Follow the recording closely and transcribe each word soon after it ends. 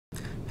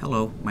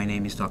Hello, my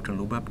name is Dr.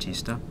 Lou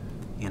Baptista,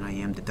 and I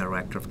am the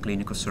Director of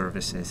Clinical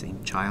Services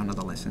in Child and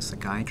Adolescent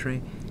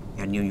Psychiatry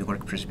at New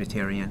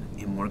York-Presbyterian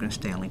and Morgan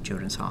Stanley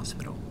Children's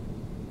Hospital.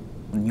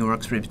 New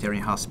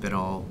York-Presbyterian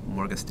Hospital,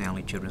 Morgan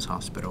Stanley Children's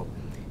Hospital,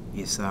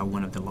 is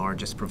one of the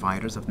largest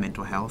providers of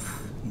mental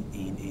health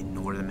in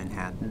northern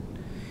Manhattan.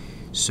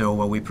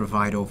 So we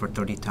provide over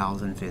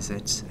 30,000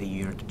 visits a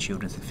year to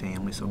children and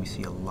families, so we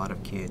see a lot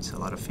of kids, a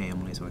lot of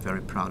families. We're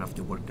very proud of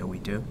the work that we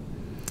do.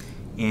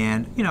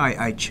 And,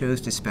 I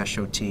chose this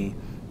specialty.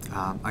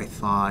 I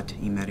thought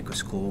in medical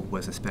school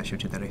was a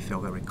specialty that I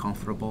felt very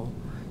comfortable,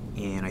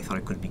 and I thought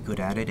I could be good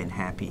at it and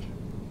happy.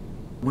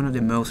 One of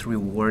the most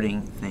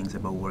rewarding things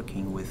about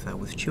working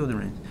with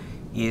children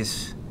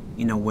is,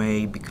 in a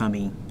way,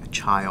 becoming a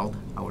child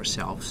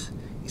ourselves.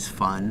 It's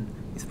fun,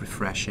 it's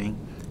refreshing,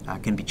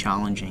 can be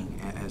challenging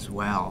as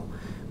well.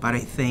 But I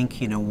think,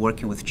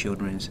 working with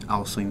children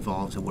also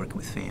involves working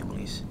with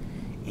families,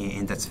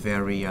 and that's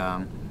very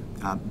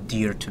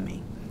dear to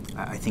me.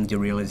 I think the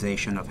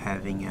realization of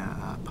having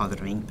a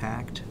positive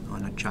impact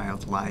on a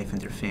child's life and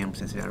their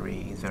families is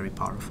very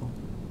powerful.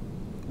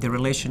 The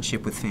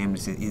relationship with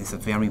families is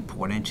very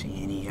important in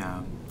any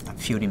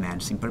field in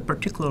medicine, but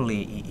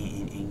particularly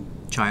in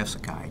child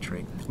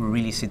psychiatry. We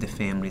really see the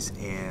families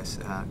as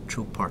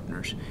true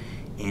partners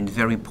and a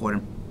very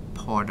important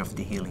part of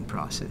the healing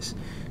process.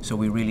 So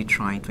we're really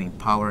trying to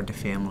empower the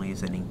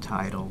families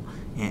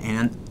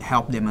and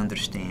help them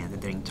understand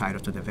that they're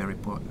entitled to the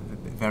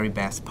very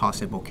best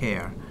possible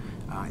care.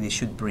 They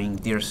should bring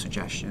their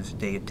suggestions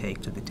they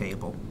take to the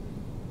table.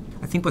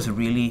 I think what's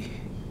really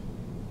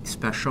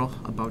special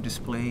about this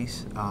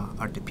place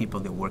are the people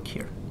that work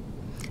here.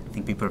 I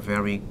think people are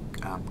very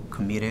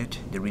committed.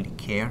 They really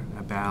care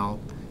about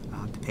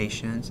the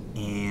patients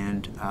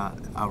and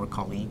our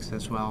colleagues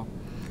as well.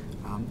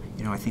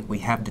 I think we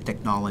have the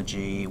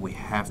technology, we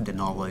have the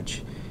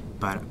knowledge,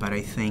 but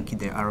I think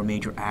that our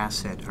major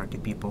asset are the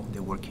people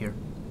that work here.